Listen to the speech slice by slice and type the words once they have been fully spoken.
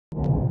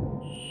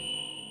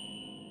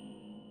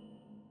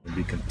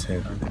be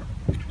content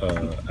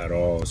at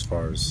all as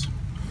far as,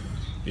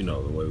 you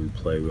know, the way we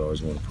play. We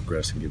always want to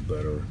progress and get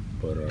better,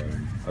 but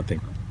I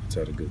think it's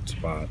at a good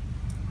spot.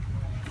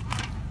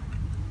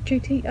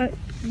 JT,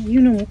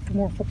 you know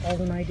more football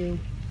than I do,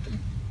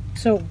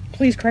 so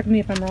please correct me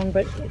if I'm wrong,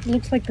 but it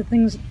looks like the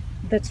things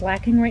that's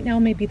lacking right now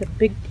may be the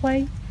big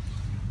play.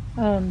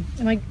 Am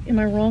I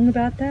wrong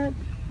about that?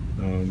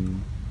 I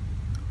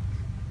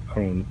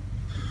don't.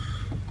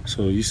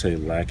 So you say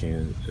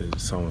lacking,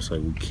 it's almost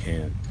like we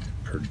can't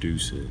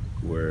produce it,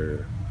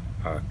 where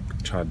I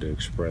tried to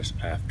express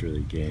after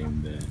the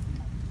game that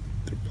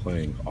they're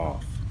playing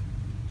off.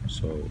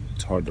 So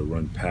it's hard to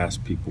run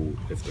past people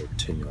if they're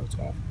 10 yards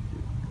off of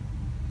you.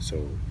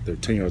 So they're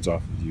 10 yards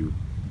off of you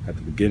at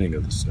the beginning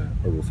of the snap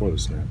or before the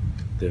snap.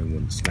 Then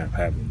when the snap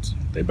happens,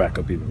 they back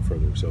up even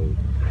further. So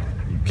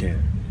you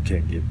can't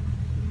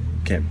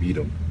beat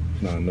them.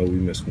 Now I know we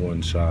missed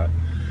one shot.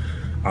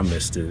 I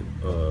missed it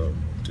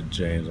to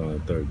James on the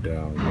third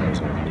down. That was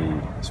on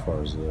me as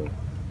far as the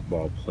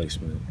ball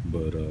placement.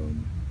 But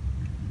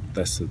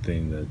that's the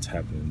thing that's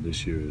happening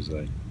this year is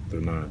like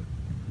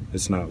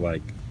it's not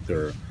like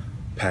they're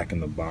packing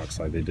the box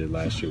like they did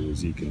last year with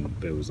Zeke and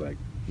they was like,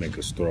 make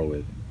us throw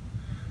it.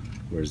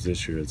 Whereas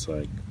this year it's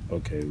like,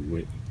 okay,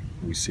 we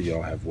see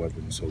y'all have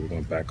weapons, so we're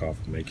going to back off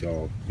and make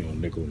y'all, you know,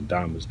 nickel and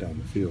dime us down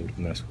the field,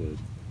 and that's what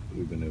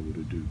we've been able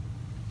to do.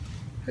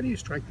 How do you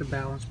strike the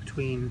balance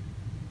between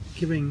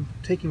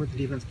taking what the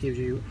defense gives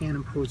you and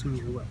imposing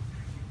your will?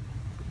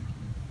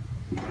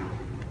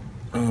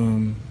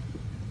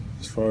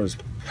 As far as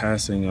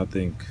passing, I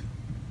think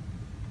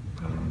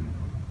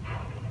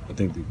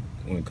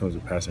when it comes to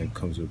passing, it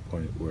comes to a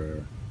point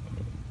where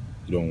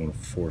you don't want to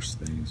force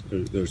things.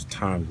 There's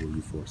times where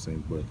you force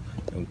things, but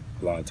a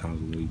lot of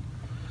times when we,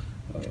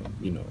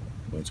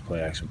 when it's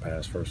play action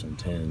pass, 1st and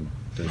 10,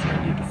 there's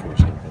no need to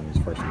force anything. It's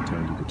 1st and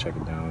 10, you can check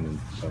it down and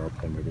let our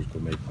playmakers go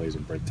make plays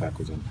and break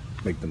tackles and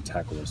make them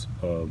tackle us.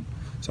 So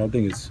I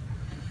think it's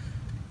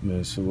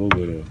a little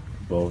bit of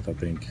both. I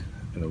think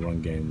in the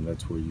run game,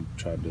 that's where you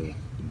try to,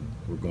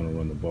 we're going to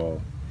run the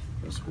ball.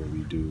 That's what we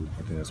do.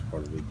 I think that's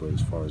part of it. But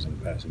as far as in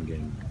the passing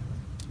game,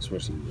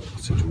 especially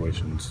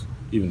situations,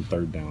 even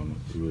third down,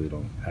 we really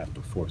don't have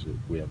to force it.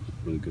 We have a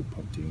really good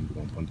punt team. We're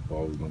going to punt the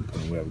ball. We're going to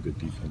punt. We have a good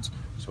defense.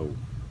 So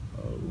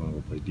we're going to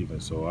go play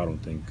defense. So I don't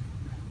think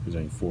there's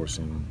any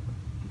forcing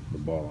the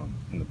ball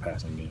in the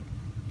passing game.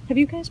 Have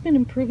you guys been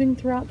improving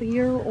throughout the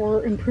year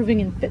or improving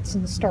in fits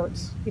and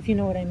starts, if you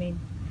know what I mean?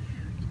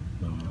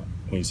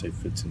 When you say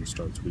fits and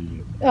starts, what do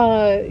you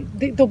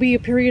mean? There'll be a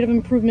period of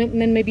improvement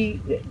and then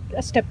maybe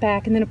a step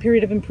back and then a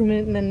period of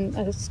improvement and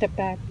then a step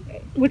back.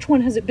 Which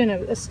one has it been,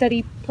 a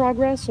steady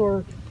progress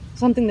or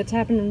something that's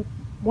happened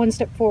one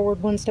step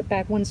forward, one step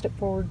back, one step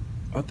forward?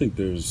 I think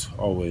there's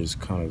always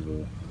kind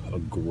of a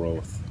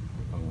growth,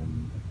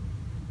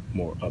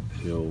 more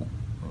uphill.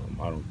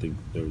 I don't think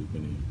there's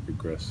been any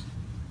regress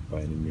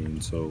by any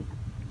means. So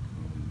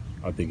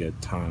I think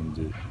at times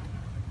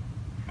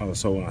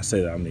so when I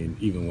say that, I mean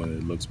even when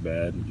it looks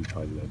bad, you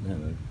probably be like,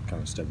 man, I'm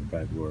kind of stepping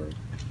back where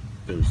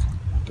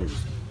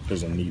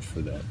there's a need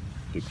for that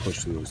to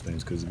push through those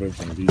things, because if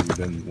everything's easy,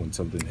 then when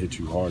something hits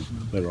you hard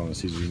later on in the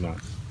season, you're not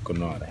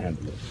going to know how to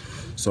handle it.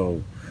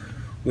 So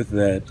with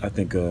that, I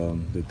think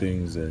the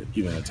things that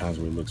even at times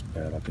where it looks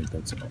bad, I think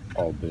that's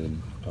all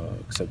been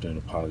accepted in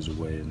a positive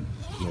way and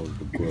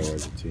to grow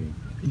as a team.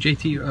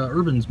 JT,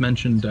 Urban's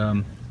mentioned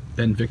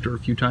Ben Victor a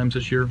few times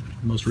this year,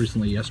 most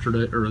recently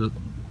yesterday or a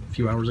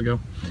few hours ago.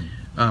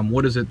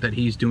 What is it that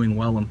he's doing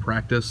well in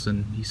practice?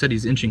 And he said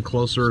he's inching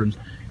closer, and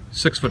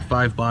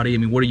 6'5" body. I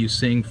mean, what are you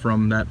seeing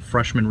from that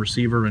freshman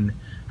receiver, and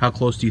how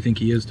close do you think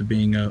he is to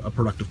being a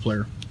productive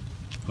player?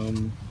 I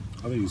think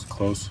he's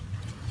close.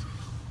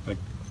 Like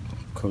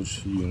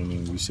Coach,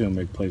 we see him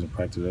make plays in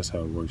practice. That's how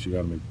it works. You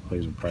got to make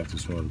plays in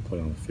practice in order to play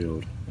on the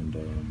field. And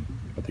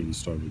I think he's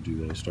starting to do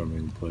that. He's starting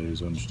making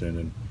plays,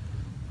 understanding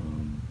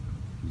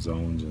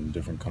zones and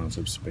different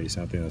concepts,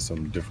 spacing. I think that's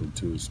something different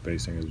too, is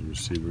spacing as a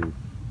receiver,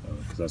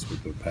 because that's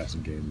what the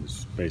passing game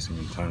is, spacing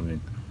and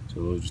timing. So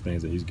those are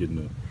things that he's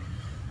getting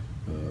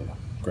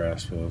a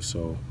grasp of.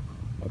 So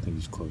I think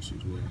he's close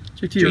as well.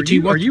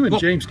 JT, are you and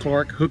James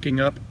Clark hooking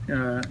up?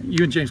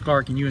 You and James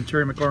Clark and you and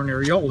Terry McLaurin,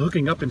 are y'all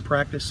hooking up in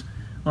practice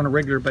on a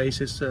regular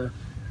basis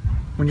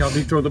when y'all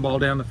do throw the ball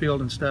down the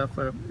field and stuff?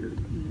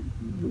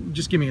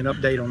 Just give me an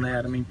update on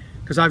that. I mean,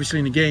 because obviously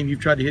in the game you've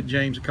tried to hit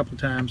James a couple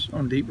of times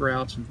on deep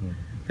routes and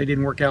they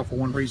didn't work out for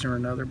one reason or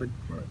another. But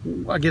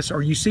I guess,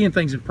 are you seeing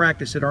things in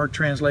practice that aren't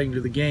translating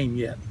to the game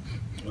yet?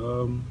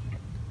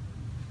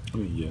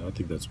 Yeah, I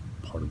think that's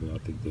part of it. I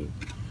think that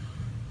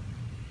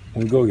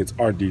when we go against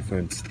our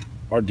defense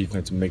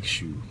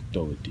makes you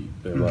throw it deep.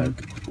 They're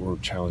like, we're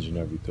challenging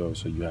every throw,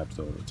 so you have to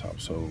throw it at the top.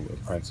 So in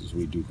practice,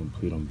 we do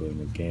complete them, but in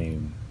the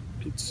game,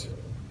 it's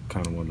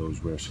kind of one of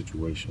those rare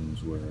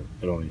situations where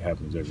it only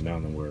happens every now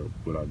and then, where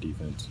with our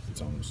defense,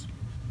 it's almost,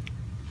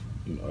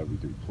 every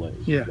 3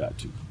 plays, you got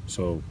to.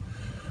 So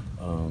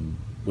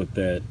with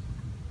that,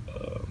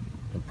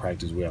 in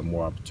practice we have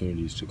more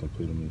opportunities to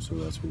complete them, and so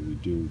that's what we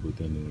do. But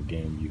then in the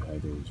game, you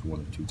have those 1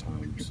 or 2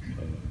 times,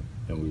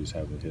 and we just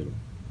haven't hit them.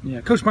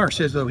 Yeah, Coach Meyer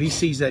says though he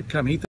sees that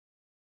coming.